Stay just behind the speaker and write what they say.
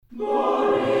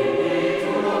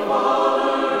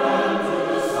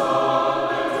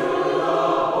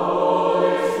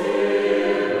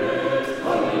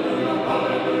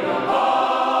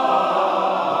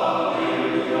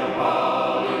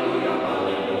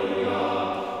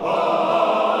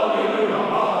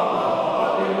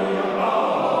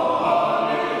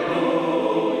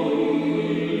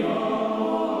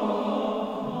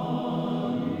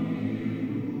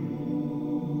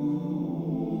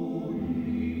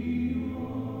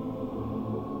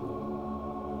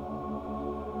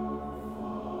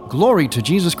Glory to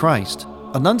Jesus Christ.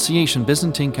 Annunciation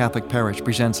Byzantine Catholic Parish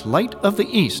presents Light of the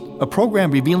East, a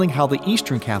program revealing how the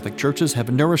Eastern Catholic Churches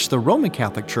have nourished the Roman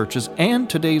Catholic Churches and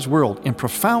today's world in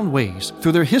profound ways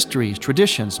through their histories,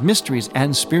 traditions, mysteries,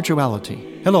 and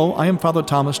spirituality. Hello, I am Father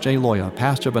Thomas J. Loya,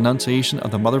 pastor of Annunciation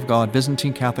of the Mother of God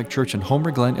Byzantine Catholic Church in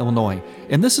Homer Glen, Illinois,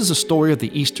 and this is a story of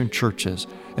the Eastern Churches,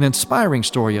 an inspiring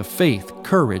story of faith,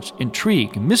 courage,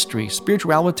 intrigue, mystery,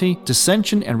 spirituality,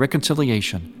 dissension, and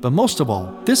reconciliation. But most of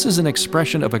all, this is an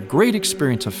expression of a great experience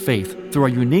of faith through our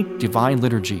unique divine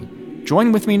liturgy.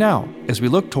 Join with me now as we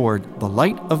look toward the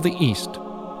Light of the East.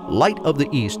 Light of the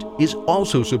East is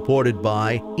also supported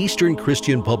by Eastern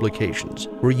Christian Publications,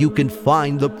 where you can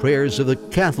find the prayers of the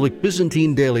Catholic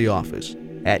Byzantine Daily Office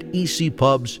at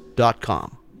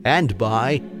ecpubs.com, and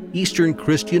by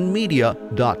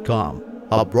easternchristianmedia.com,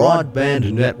 a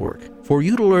broadband network for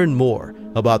you to learn more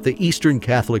about the Eastern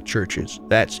Catholic Churches.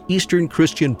 That's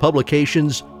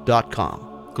easternchristianpublications.com.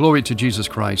 Glory to Jesus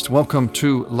Christ. Welcome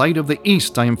to Light of the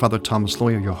East. I am Father Thomas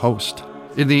Loya, your host.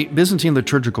 In the Byzantine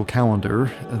liturgical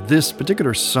calendar, this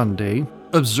particular Sunday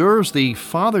observes the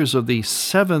Fathers of the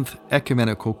Seventh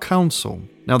Ecumenical Council.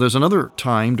 Now, there's another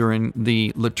time during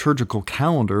the liturgical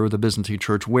calendar of the Byzantine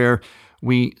Church where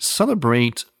we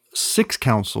celebrate 6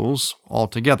 councils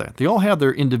altogether. They all have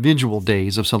their individual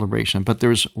days of celebration, but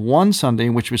there's one Sunday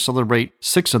in which we celebrate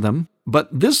 6 of them. But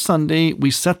this Sunday,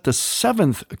 we set the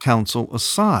 7th council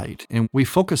aside, and we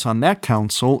focus on that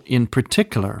council in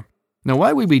particular. Now,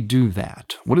 why would we do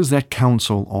that? What is that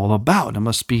council all about? It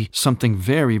must be something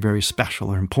very, very special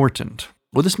or important.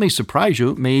 Well, this may surprise you.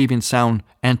 It may even sound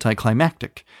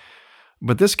anticlimactic.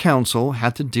 But this council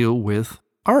had to deal with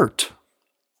art.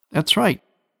 That's right.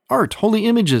 Art, holy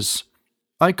images,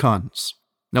 icons.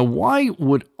 Now, why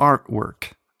would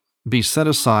artwork be set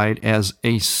aside as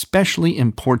a specially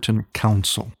important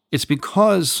council? It's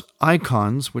because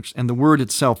icons, and the word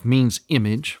itself means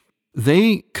image,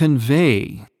 they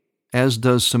convey, as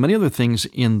does so many other things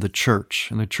in the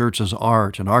church's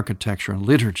art and architecture and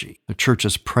liturgy, the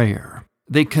church's prayer.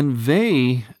 They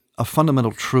convey a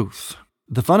fundamental truth.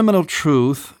 The fundamental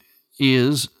truth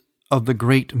is of the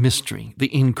great mystery,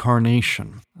 the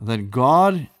incarnation, that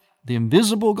God, the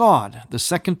invisible God, the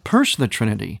second person of the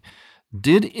Trinity,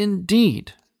 did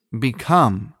indeed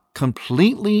become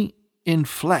completely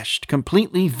enfleshed,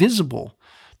 completely visible,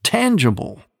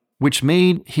 tangible, which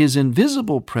made his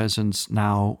invisible presence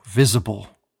now visible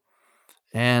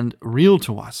and real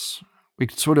to us. We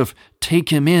could sort of take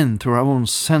him in through our own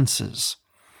senses.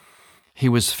 He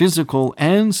was physical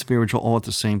and spiritual all at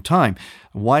the same time.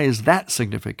 Why is that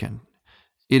significant?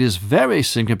 It is very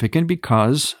significant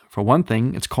because, for one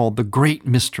thing, it's called the Great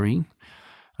Mystery.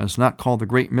 It's not called the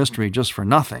Great Mystery just for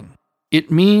nothing.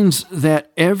 It means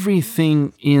that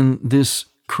everything in this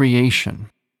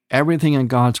creation, everything in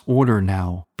God's order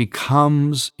now,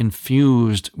 becomes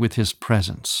infused with his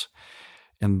presence.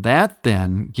 And that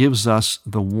then gives us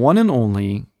the one and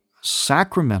only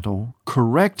sacramental,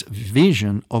 correct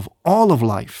vision of all of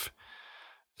life,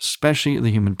 especially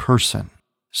the human person.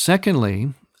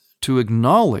 Secondly, to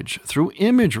acknowledge through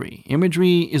imagery.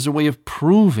 Imagery is a way of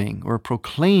proving or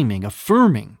proclaiming,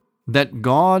 affirming that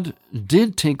God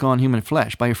did take on human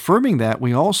flesh. By affirming that,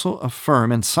 we also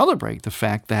affirm and celebrate the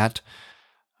fact that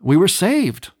we were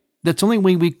saved. That's the only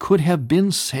way we could have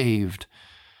been saved.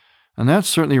 And that's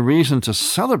certainly a reason to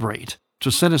celebrate,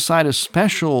 to set aside a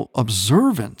special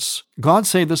observance. God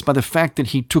saved us by the fact that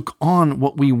he took on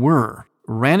what we were,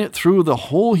 ran it through the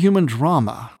whole human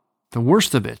drama, the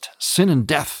worst of it, sin and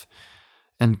death,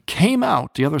 and came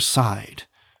out the other side.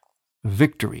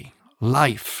 Victory,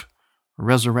 life,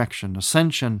 resurrection,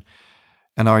 ascension,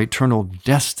 and our eternal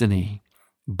destiny.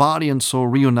 Body and soul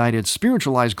reunited,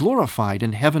 spiritualized, glorified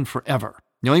in heaven forever.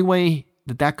 The only way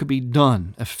that could be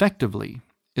done effectively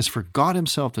is for God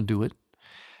himself to do it,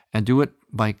 and do it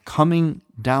by coming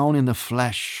down in the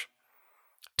flesh,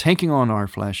 taking on our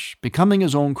flesh, becoming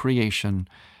his own creation,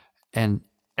 and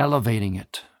elevating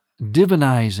it,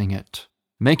 divinizing it,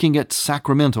 making it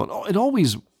sacramental. It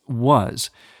always was,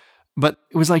 but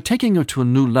it was like taking it to a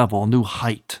new level, a new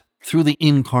height, through the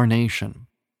incarnation.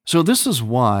 So this is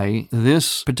why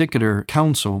this particular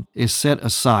council is set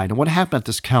aside. And what happened at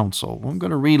this council? Well, I'm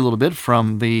going to read a little bit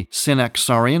from the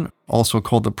Synaxarion, also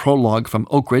called the Prologue from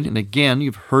Ohrid. And again,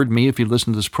 you've heard me, if you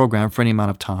listen to this program for any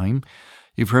amount of time,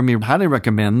 you've heard me highly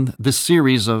recommend this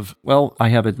series of, well, I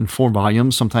have it in 4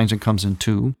 volumes. Sometimes it comes in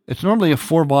 2. It's normally a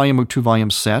 4-volume or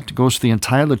 2-volume set. It goes through the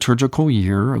entire liturgical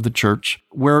year of the church,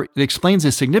 where it explains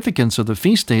the significance of the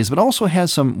feast days, but also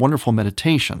has some wonderful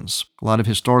meditations, a lot of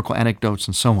historical anecdotes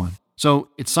and so on. So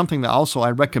it's something that also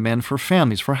I recommend for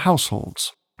families, for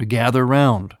households, to gather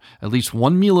around at least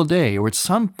 1 meal a day or at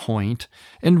some point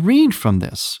and read from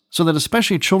this, so that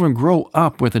especially children grow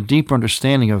up with a deeper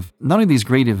understanding of not only these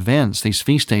great events, these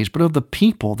feast days, but of the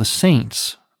people, the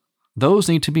saints. Those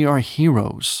need to be our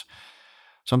heroes.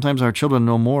 Sometimes our children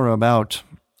know more about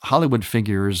Hollywood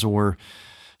figures or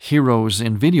heroes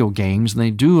in video games than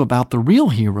they do about the real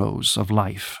heroes of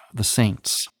life, the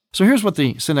saints. So here's what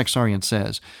the Synaxarion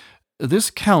says.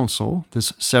 This council,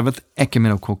 this 7th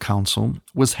Ecumenical Council,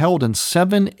 was held in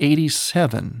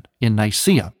 787 in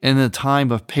Nicaea in the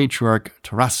time of Patriarch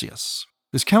Tarasius.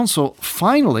 This council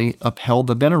finally upheld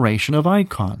the veneration of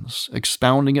icons,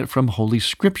 expounding it from Holy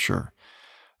Scripture,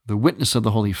 the witness of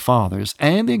the Holy Fathers,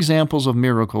 and the examples of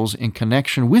miracles in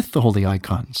connection with the holy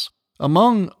icons.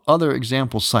 Among other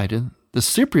examples cited, the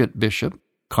Cypriot bishop,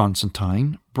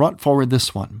 Constantine, brought forward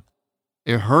this one.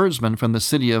 A herdsman from the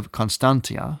city of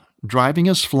Constantia, driving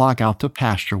his flock out to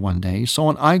pasture one day, saw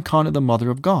an icon of the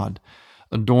Mother of God,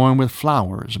 adorned with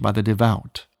flowers by the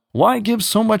devout. "Why give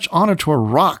so much honor to a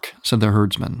rock?" said the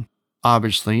herdsman,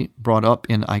 obviously brought up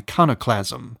in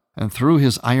iconoclasm, and threw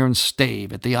his iron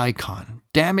stave at the icon,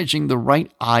 damaging the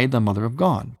right eye of the Mother of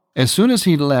God. As soon as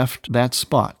he left that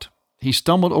spot, he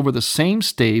stumbled over the same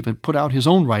stave and put out his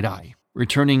own right eye.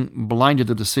 Returning blinded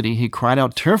to the city, he cried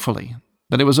out tearfully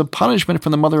that it was a punishment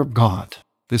from the Mother of God.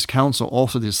 This council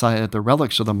also decided that the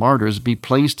relics of the martyrs be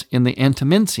placed in the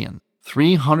Antimension.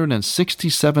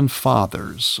 367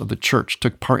 fathers of the church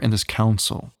took part in this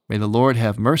council. May the Lord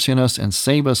have mercy on us and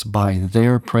save us by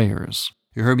their prayers.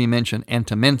 You heard me mention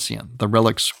Antimension. The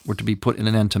relics were to be put in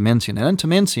an Antimension. An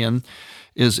Antimension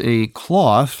is a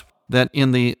cloth that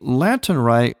in the Latin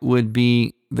Rite would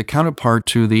be the counterpart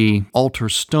to the altar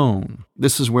stone.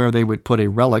 This is where they would put a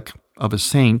relic of a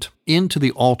saint into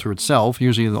the altar itself.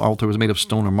 Usually the altar was made of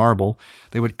stone or marble.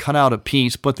 They would cut out a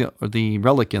piece, put the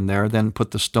relic in there, then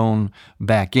put the stone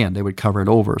back in. They would cover it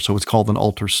over, so it's called an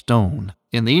altar stone.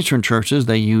 In the Eastern churches,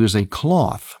 they use a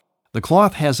cloth. The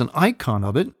cloth has an icon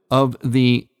of it, of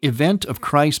the event of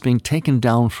Christ being taken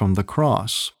down from the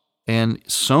cross. And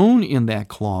sewn in that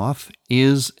cloth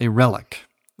is a relic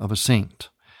of a saint.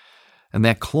 And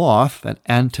that cloth, that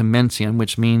Antimension,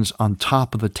 which means on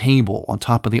top of the table, on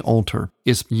top of the altar,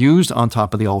 is used on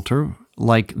top of the altar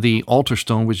like the altar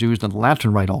stone was used on the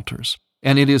Latin Rite altars.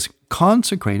 And it is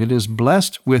consecrated, is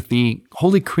blessed with the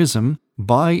Holy Chrism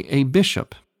by a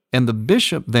bishop. And the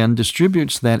bishop then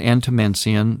distributes that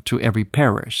Antimension to every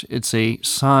parish. It's a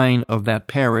sign of that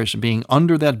parish being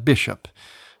under that bishop,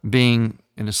 being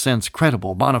in a sense,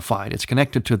 credible, bona fide. It's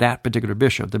connected to that particular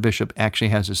bishop. The bishop actually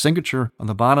has his signature on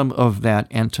the bottom of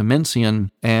that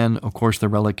Antimension, and of course the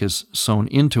relic is sewn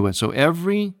into it. So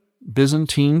every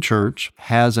Byzantine church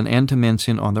has an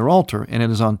Antimension on their altar, and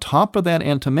it is on top of that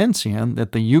Antimension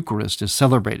that the Eucharist is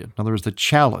celebrated. In other words, the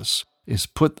chalice is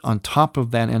put on top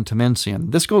of that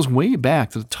Antimension. This goes way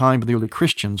back to the time of the early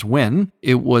Christians, when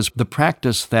it was the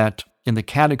practice that in the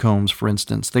catacombs, for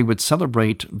instance, they would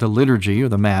celebrate the liturgy or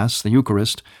the Mass, the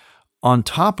Eucharist, on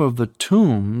top of the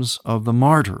tombs of the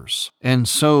martyrs. And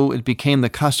so it became the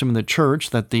custom in the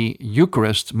church that the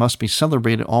Eucharist must be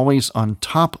celebrated always on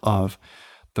top of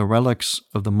the relics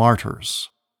of the martyrs.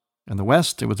 In the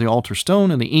West, it was the altar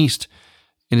stone. In the East,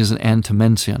 it is an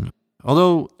Antimension.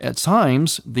 Although at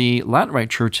times, the Latin Rite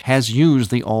Church has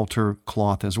used the altar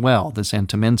cloth as well, this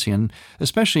Antimension,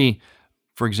 especially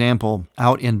for example,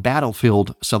 out in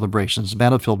battlefield celebrations,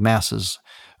 battlefield masses,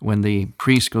 when the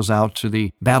priest goes out to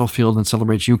the battlefield and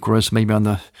celebrates Eucharist, maybe on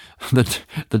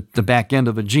the back end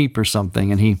of a Jeep or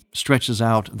something, and he stretches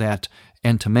out that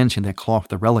Antimension, that cloth,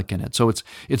 the relic in it. So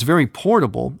it's very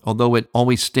portable, although it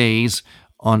always stays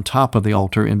on top of the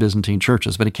altar in Byzantine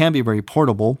churches. But it can be very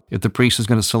portable if the priest is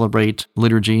going to celebrate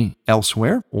liturgy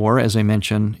elsewhere, or, as I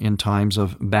mentioned, in times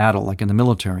of battle, like in the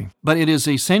military. But it is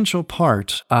an essential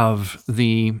part of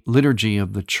the liturgy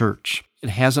of the church. It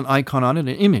has an icon on it,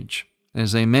 an image.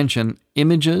 As I mentioned,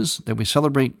 images that we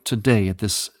celebrate today at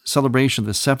this celebration of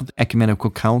the 7th Ecumenical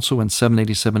Council in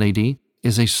 787 AD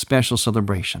is a special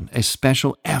celebration, a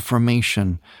special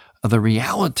affirmation of the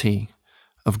reality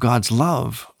of God's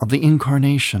love, of the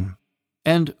incarnation.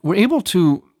 And we're able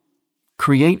to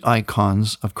create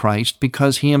icons of Christ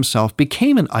because he himself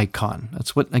became an icon.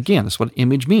 That's what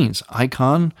image means.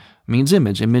 Icon means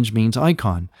image. Image means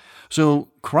icon. So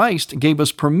Christ gave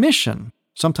us permission.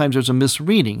 Sometimes there's a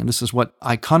misreading, and this is what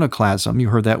iconoclasm, you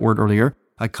heard that word earlier.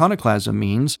 Iconoclasm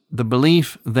means the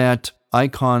belief that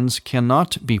icons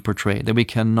cannot be portrayed, that we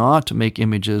cannot make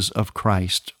images of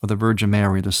Christ or the Virgin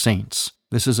Mary, the saints.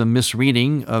 This is a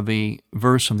misreading of a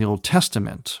verse from the Old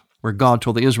Testament where God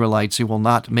told the Israelites he will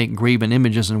not make graven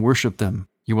images and worship them.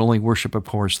 You will only worship, of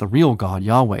course, the real God,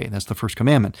 Yahweh. That's the first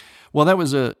commandment. Well, that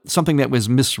was something that was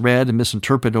misread and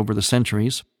misinterpreted over the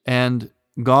centuries, and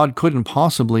God couldn't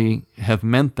possibly have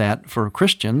meant that for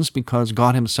Christians because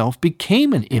God himself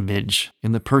became an image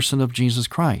in the person of Jesus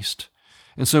Christ.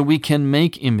 And so we can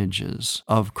make images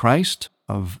of Christ,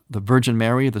 of the Virgin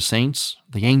Mary, the saints,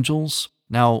 the angels.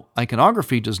 Now,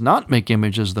 iconography does not make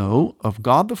images, though, of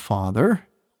God the Father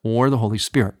or the Holy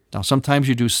Spirit. Now, sometimes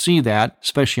you do see that,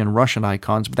 especially in Russian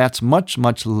icons, but that's much,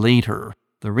 much later.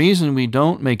 The reason we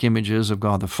don't make images of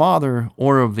God the Father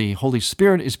or of the Holy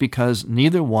Spirit is because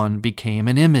neither one became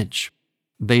an image.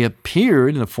 They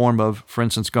appeared in the form of, for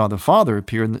instance, God the Father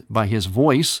appeared by his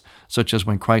voice, such as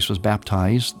when Christ was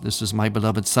baptized. This is my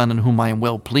beloved Son in whom I am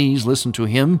well pleased. Listen to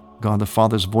him. God the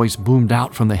Father's voice boomed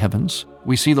out from the heavens.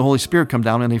 We see the Holy Spirit come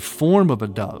down in a form of a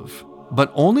dove.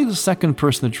 But only the second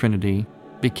person of the Trinity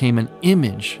became an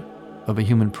image of a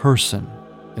human person.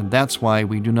 And that's why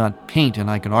we do not paint in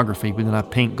iconography. We do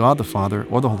not paint God the Father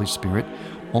or the Holy Spirit,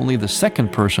 only the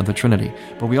second person of the Trinity.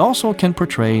 But we also can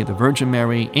portray the Virgin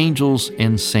Mary, angels,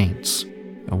 and saints.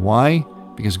 And why?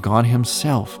 Because God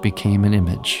himself became an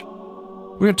image.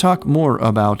 We're going to talk more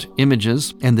about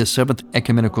images and the Seventh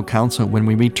Ecumenical Council when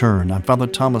we return. I'm Father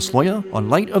Thomas Loya on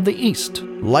Light of the East.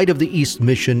 Light of the East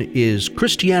mission is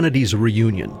Christianity's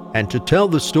reunion. And to tell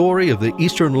the story of the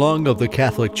Eastern lung of the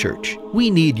Catholic Church,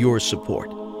 we need your support.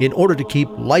 In order to keep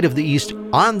Light of the East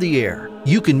on the air,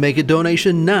 you can make a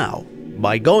donation now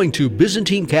by going to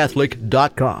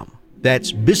ByzantineCatholic.com.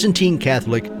 That's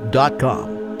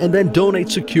ByzantineCatholic.com. And then donate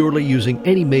securely using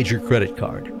any major credit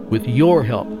card. With your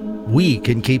help, we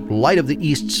can keep Light of the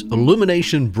East's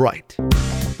illumination bright.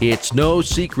 It's no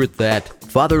secret that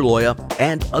Father Loya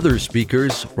and other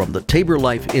speakers from the Tabor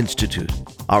Life Institute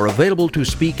are available to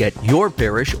speak at your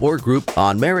parish or group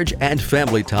on marriage and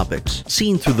family topics,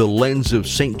 seen through the lens of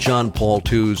St. John Paul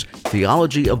II's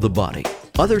Theology of the Body.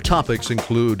 Other topics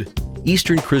include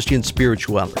Eastern Christian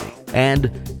spirituality and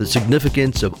the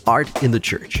significance of art in the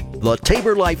Church. The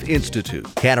Tabor Life Institute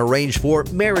can arrange for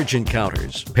marriage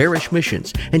encounters, parish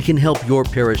missions, and can help your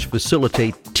parish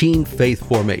facilitate teen faith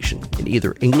formation in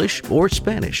either English or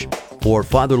Spanish. For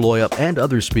Father Loya and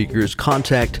other speakers,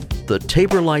 contact the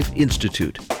Tabor Life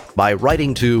Institute by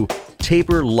writing to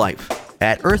Tabor Life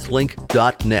at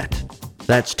earthlink.net.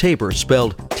 That's Tabor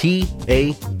spelled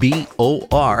Tabor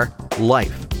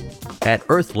Life at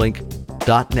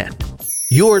earthlink.net.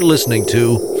 You're listening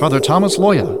to Father Thomas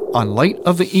Loya on Light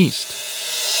of the East.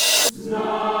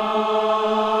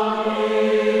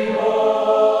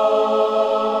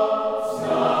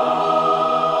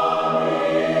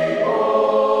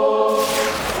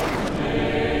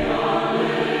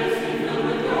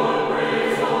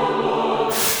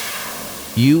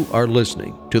 You are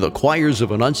listening to the Choirs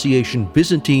of Annunciation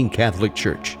Byzantine Catholic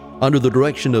Church under the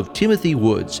direction of Timothy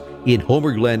Woods in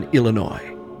Homer Glen,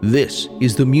 Illinois. This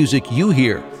is the music you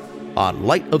hear on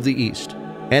Light of the East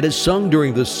and is sung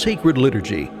during the sacred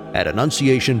liturgy at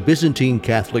Annunciation Byzantine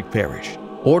Catholic Parish.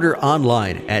 Order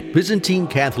online at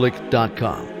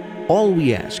ByzantineCatholic.com. All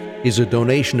we ask is a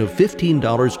donation of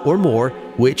 $15 or more,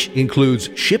 which includes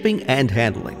shipping and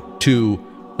handling, to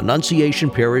Annunciation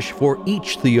Parish for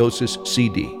each Theosis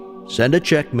CD. Send a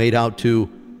check made out to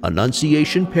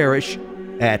Annunciation Parish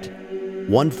at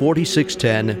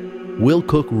 14610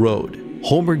 Wilcook Road,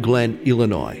 Homer Glen,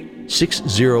 Illinois,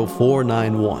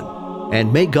 60491.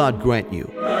 And may God grant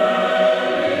you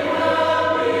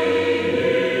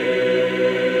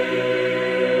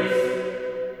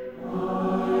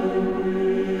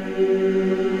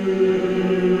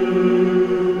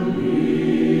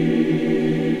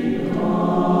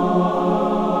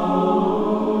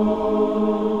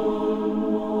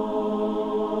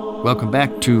Welcome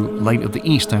back to Light of the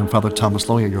East. I'm Father Thomas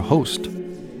Loya, your host.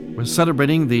 We're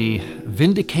celebrating the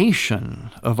vindication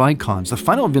of icons, the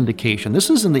final vindication. This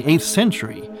is in the 8th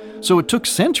century. So it took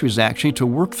centuries, actually, to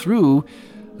work through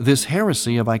this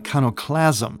heresy of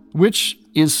iconoclasm, which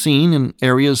is seen in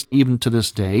areas even to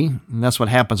this day. And that's what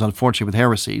happens, unfortunately, with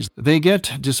heresies. They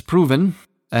get disproven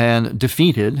and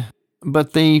defeated,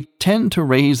 but they tend to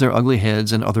raise their ugly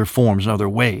heads in other forms, in other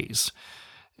ways.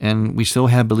 And we still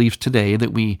have beliefs today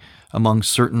that among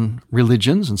certain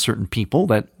religions and certain people,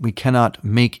 that we cannot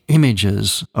make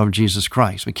images of Jesus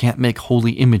Christ. We can't make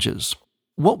holy images.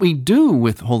 What we do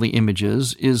with holy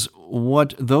images is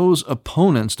what those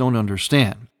opponents don't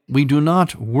understand. We do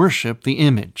not worship the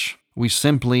image. We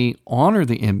simply honor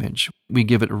the image. We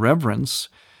give it reverence.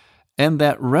 And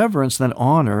that reverence, that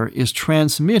honor, is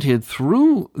transmitted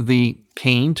through the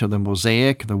paint or the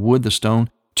mosaic, the wood, the stone,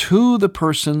 to the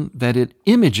person that it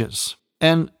images.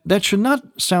 And that should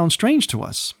not sound strange to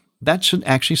us. That should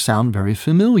actually sound very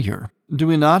familiar. Do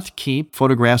we not keep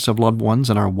photographs of loved ones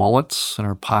in our wallets, in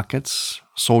our pockets?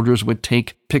 Soldiers would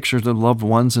take pictures of loved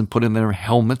ones and put in their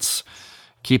helmets,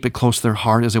 keep it close to their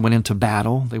heart as they went into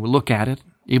battle. They would look at it,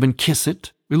 even kiss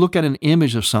it. We look at an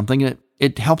image of something,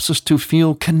 it helps us to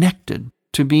feel connected,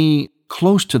 to be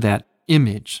close to that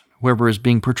image, whoever is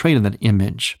being portrayed in that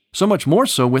image. So much more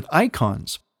so with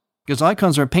icons, because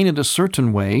icons are painted a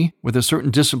certain way with a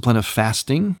certain discipline of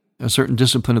fasting, a certain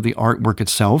discipline of the artwork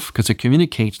itself, because it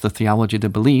communicates the theology, the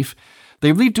belief.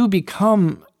 They really do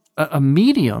become a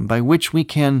medium by which we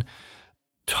can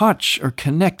touch or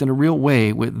connect in a real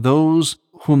way with those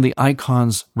whom the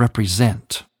icons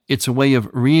represent. It's a way of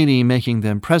really making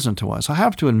them present to us. I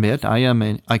have to admit, I am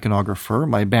an iconographer.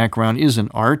 My background is in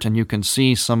art, and you can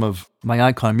see some of my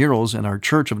icon murals in our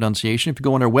Church of Annunciation. If you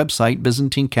go on our website,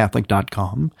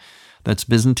 ByzantineCatholic.com, that's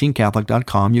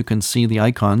ByzantineCatholic.com, you can see the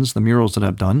icons, the murals that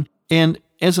I've done. And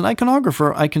as an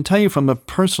iconographer, I can tell you from a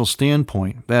personal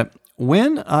standpoint that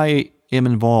when I am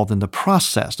involved in the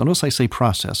process, notice I say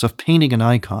process, of painting an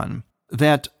icon,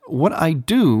 that what I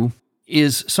do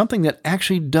is something that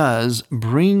actually does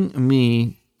bring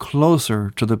me closer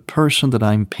to the person that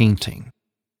I'm painting.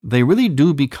 They really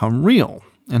do become real,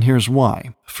 and here's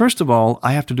why. First of all,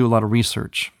 I have to do a lot of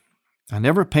research. I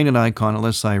never paint an icon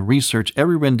unless I research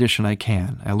every rendition I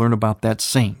can. I learn about that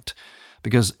saint,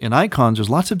 because in icons, there's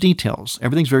lots of details.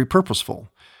 Everything's very purposeful.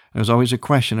 There's always a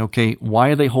question, okay, why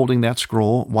are they holding that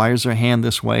scroll? Why is their hand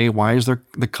this way? Why is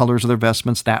the colors of their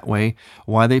vestments that way?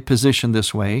 Why are they positioned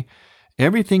this way?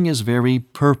 Everything is very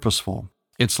purposeful.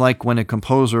 It's like when a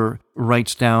composer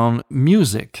writes down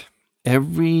music.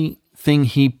 Everything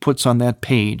he puts on that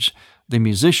page, the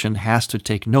musician has to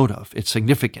take note of. It's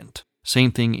significant.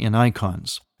 Same thing in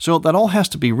icons. So that all has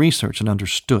to be researched and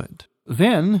understood.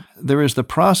 Then there is the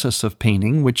process of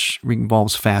painting, which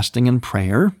involves fasting and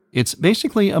prayer. It's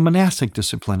basically a monastic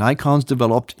discipline. Icons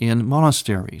developed in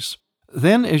monasteries.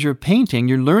 Then as you're painting,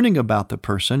 you're learning about the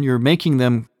person. You're making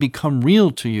them become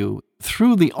real to you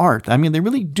through the art. I mean, they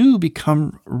really do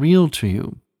become real to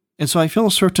you. And so I feel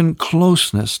a certain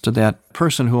closeness to that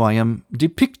person who I am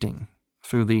depicting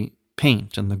through the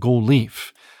paint and the gold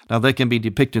leaf. Now, that can be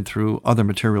depicted through other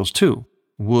materials too,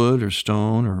 wood or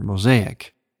stone or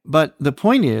mosaic. But the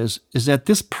point is that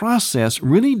this process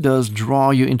really does draw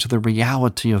you into the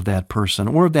reality of that person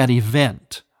or that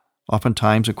event.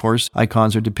 Oftentimes, of course,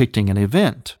 icons are depicting an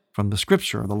event from the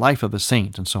scripture, the life of a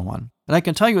saint, and so on. And I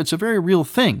can tell you it's a very real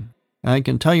thing. And I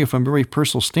can tell you from a very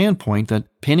personal standpoint that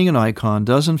painting an icon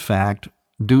does, in fact,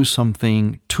 do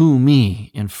something to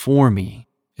me and for me.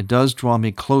 It does draw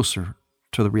me closer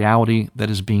to the reality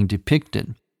that is being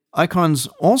depicted. Icons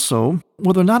also,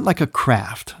 well, they're not like a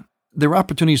craft. There are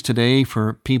opportunities today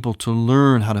for people to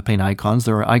learn how to paint icons.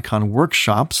 There are icon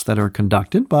workshops that are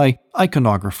conducted by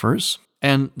iconographers,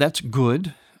 and that's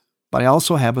good, but I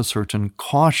also have a certain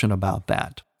caution about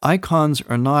that. Icons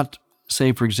are not,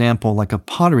 say, for example, like a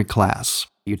pottery class.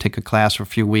 You take a class for a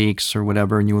few weeks or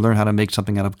whatever, and you learn how to make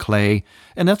something out of clay,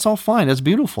 and that's all fine. That's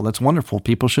beautiful. That's wonderful.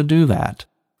 People should do that.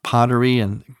 Pottery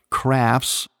and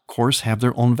crafts, of course, have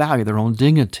their own value, their own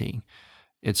dignity.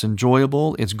 It's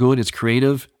enjoyable, it's good, it's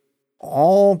creative,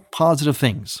 all positive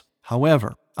things.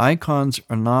 However, icons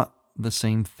are not the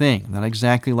same thing, not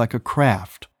exactly like a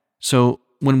craft. So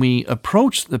when we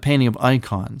approach the painting of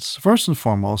icons, first and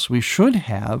foremost, we should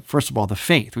have, first of all, the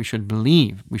faith. We should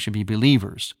believe, we should be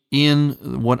believers in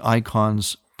what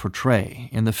icons portray,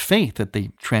 in the faith that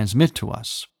they transmit to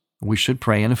us. We should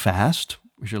pray and fast.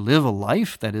 We should live a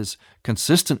life that is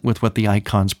consistent with what the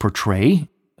icons portray.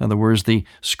 In other words, the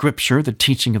scripture, the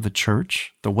teaching of the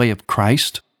church, the way of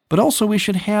Christ. But also we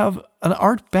should have an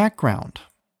art background,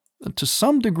 to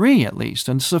some degree at least,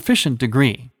 and sufficient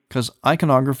degree, because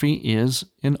iconography is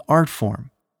an art form.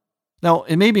 Now,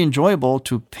 it may be enjoyable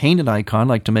to paint an icon,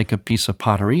 like to make a piece of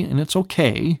pottery, and it's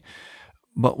okay,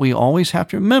 but we always have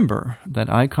to remember that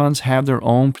icons have their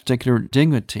own particular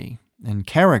dignity and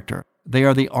character. They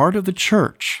are the art of the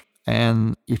church.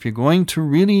 And if you're going to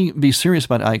really be serious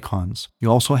about icons,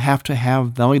 you also have to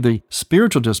have not only the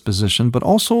spiritual disposition, but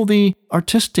also the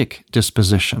artistic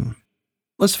disposition.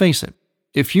 Let's face it,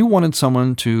 If you wanted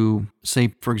someone to,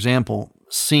 say, for example,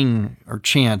 sing or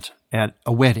chant at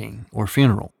a wedding or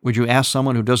funeral, would you ask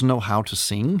someone who doesn't know how to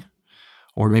sing?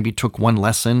 Or maybe took one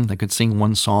lesson, they could sing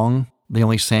one song, they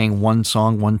only sang one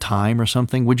song one time or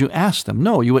something? Would you ask them?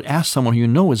 No, you would ask someone who you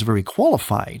know is very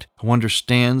qualified, who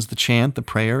understands the chant, the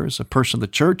prayers, a person of the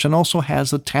church, and also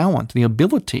has the talent, the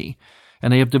ability,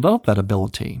 and they have developed that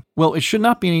ability. Well, it should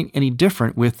not be any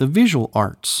different with the visual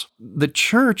arts. The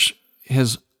church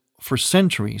has, for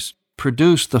centuries,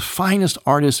 produced the finest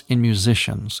artists and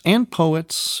musicians, and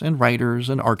poets, and writers,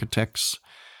 and architects,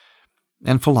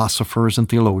 and philosophers and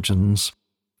theologians,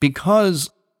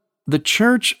 because the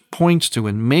church points to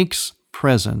and makes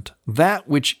present that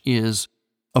which is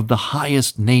of the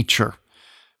highest nature,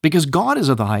 because God is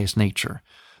of the highest nature.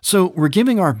 So we're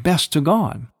giving our best to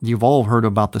God. You've all heard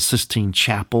about the Sistine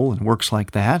Chapel and works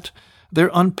like that. They're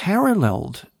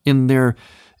unparalleled in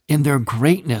their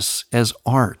greatness as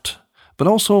art, but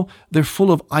also they're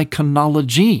full of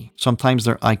iconology. Sometimes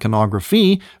they're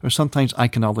iconography or sometimes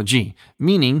iconology,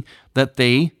 meaning that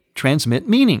they transmit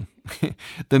meaning,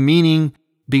 the meaning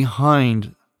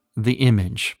behind the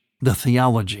image, the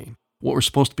theology, what we're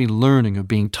supposed to be learning or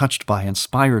being touched by,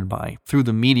 inspired by through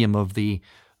the medium of the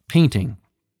painting.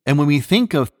 And when we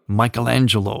think of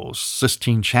Michelangelo's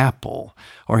Sistine Chapel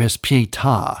or his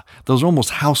Pietà, those are almost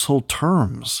household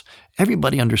terms.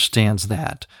 Everybody understands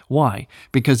that. Why?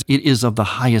 Because it is of the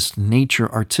highest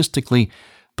nature artistically,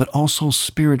 but also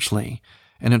spiritually,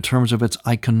 and in terms of its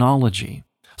iconology.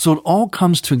 So it all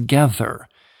comes together.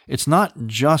 It's not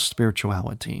just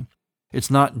spirituality. It's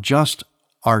not just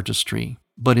artistry,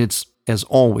 but it's, as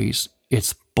always,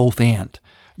 it's both and.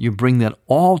 You bring that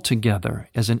all together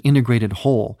as an integrated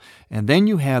whole, and then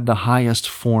you have the highest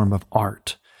form of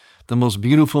art. The most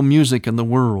beautiful music in the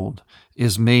world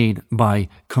is made by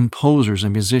composers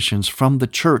and musicians from the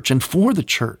church and for the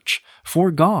church, for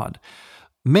God.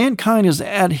 Mankind is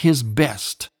at his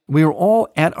best. We are all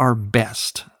at our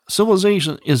best.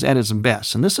 Civilization is at its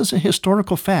best, and this is a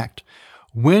historical fact,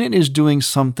 when it is doing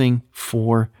something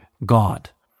for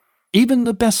God. Even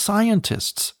the best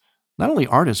scientists, not only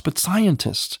artists, but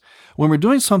scientists, when we're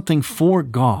doing something for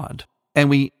God and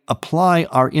we apply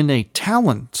our innate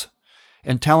talent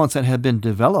and talents that have been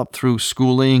developed through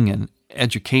schooling and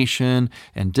education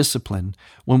and discipline,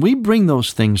 when we bring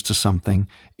those things to something,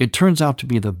 it turns out to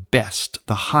be the best,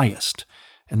 the highest.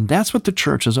 And that's what the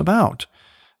church is about.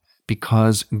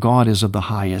 Because God is of the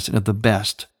highest and of the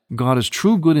best. God is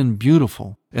true, good, and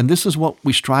beautiful. And this is what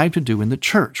we strive to do in the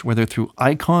church, whether through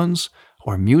icons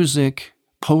or music,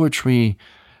 poetry,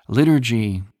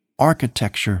 liturgy,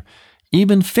 architecture,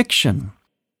 even fiction,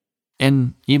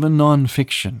 and even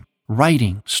nonfiction,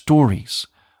 writing, stories,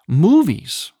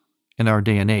 movies in our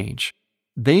day and age.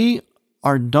 They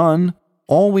are done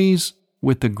always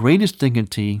with the greatest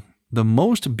dignity, the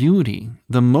most beauty,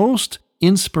 the most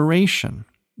inspiration,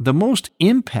 the most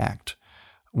impact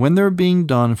when they're being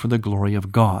done for the glory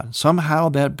of God. Somehow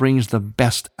that brings the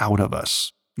best out of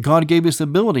us. God gave us the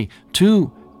ability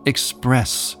to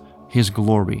express His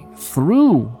glory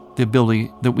through the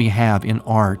ability that we have in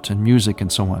art and music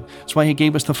and so on. That's why He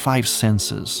gave us the 5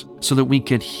 senses, so that we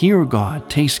could hear God,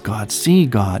 taste God, see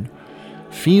God,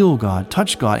 feel God,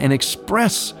 touch God, and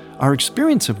express our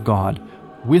experience of God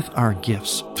with our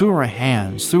gifts, through our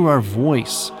hands, through our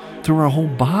voice, through our whole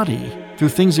body, through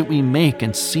things that we make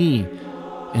and see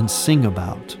and sing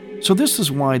about. So this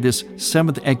is why this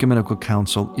Seventh Ecumenical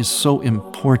Council is so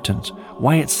important,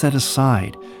 why it's set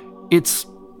aside. It's,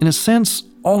 in a sense,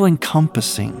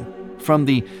 all-encompassing, from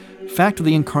the fact of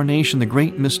the Incarnation, the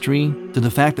great mystery, to the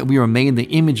fact that we are made in the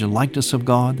image and likeness of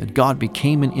God, that God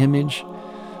became an image,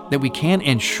 that we can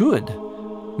and should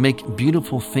make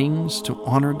beautiful things to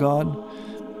honor God,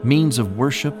 means of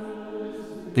worship.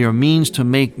 They are means to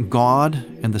make God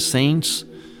and the saints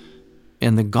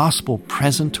and the gospel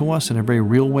present to us in a very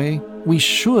real way. We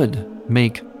should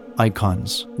make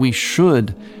icons. We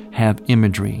should have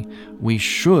imagery. We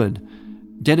should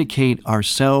dedicate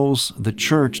ourselves, the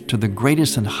church, to the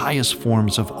greatest and highest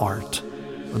forms of art,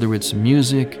 whether it's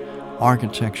music,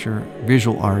 architecture,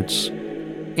 visual arts,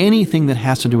 anything that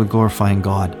has to do with glorifying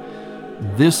God.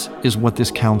 This is what this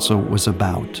council was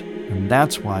about. And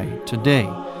that's why today,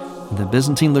 in the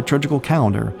Byzantine liturgical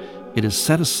calendar, it is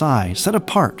set aside, set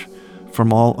apart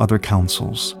from all other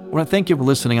councils. I want to thank you for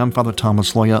listening. I'm Father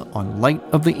Thomas Loya on Light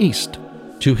of the East.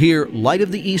 To hear Light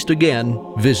of the East again,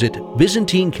 visit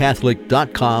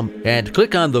ByzantineCatholic.com and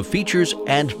click on the Features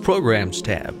and Programs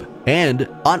tab, and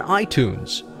on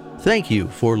iTunes. Thank you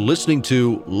for listening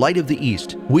to Light of the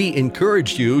East. We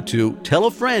encourage you to tell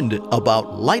a friend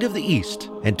about Light of the East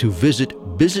and to visit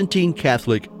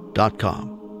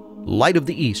ByzantineCatholic.com. Light of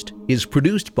the East is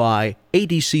produced by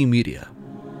ADC Media.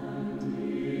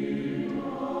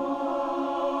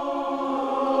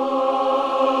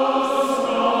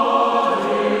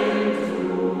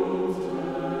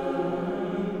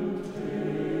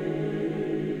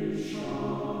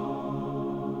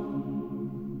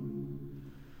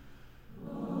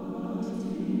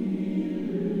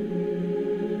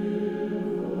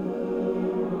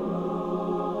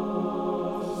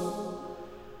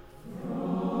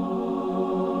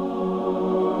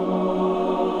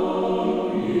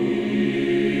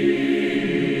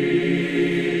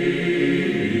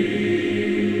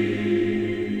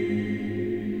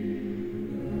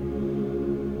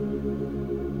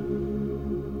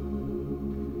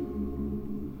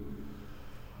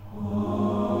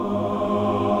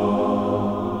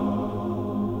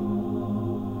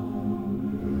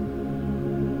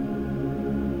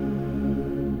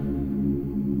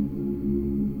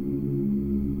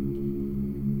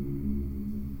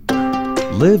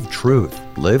 Live Truth,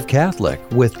 Live Catholic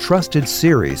with trusted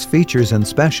series, features, and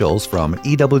specials from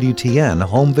EWTN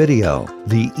Home Video.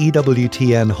 The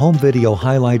EWTN Home Video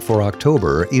highlight for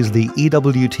October is the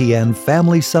EWTN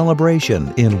Family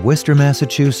Celebration in Worcester,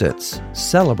 Massachusetts.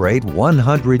 Celebrate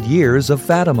 100 years of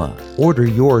Fatima. Order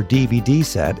your DVD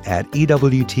set at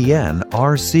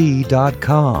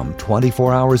EWTNRC.com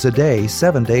 24 hours a day,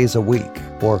 7 days a week.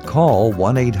 Or call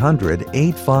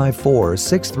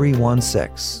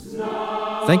 1-800-854-6316.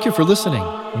 Thank you for listening.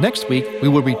 Next week, we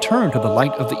will return to the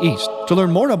Light of the East. To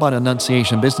learn more about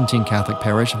Annunciation Byzantine Catholic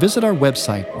Parish, visit our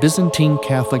website,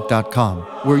 ByzantineCatholic.com,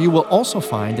 where you will also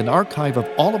find an archive of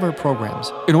all of our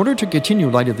programs. In order to continue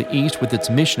Light of the East with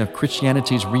its mission of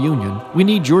Christianity's reunion, we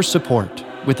need your support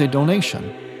with a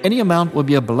donation. Any amount will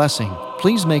be a blessing.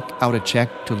 Please make out a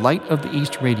check to Light of the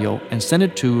East Radio and send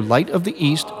it to Light of the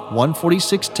East,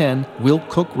 14610 Will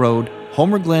Cook Road,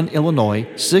 Homer Glen, Illinois,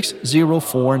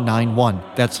 60491.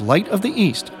 That's Light of the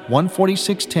East,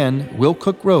 14610 Will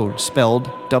Cook Road,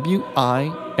 spelled WILL-COOK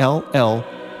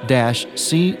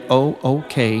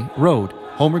Road,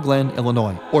 Homer Glen,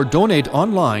 Illinois. Or donate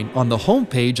online on the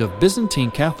homepage of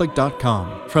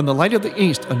ByzantineCatholic.com. From the Light of the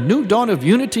East, a new dawn of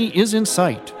unity is in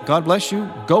sight. God bless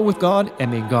you, go with God,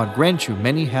 and may God grant you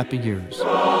many happy years.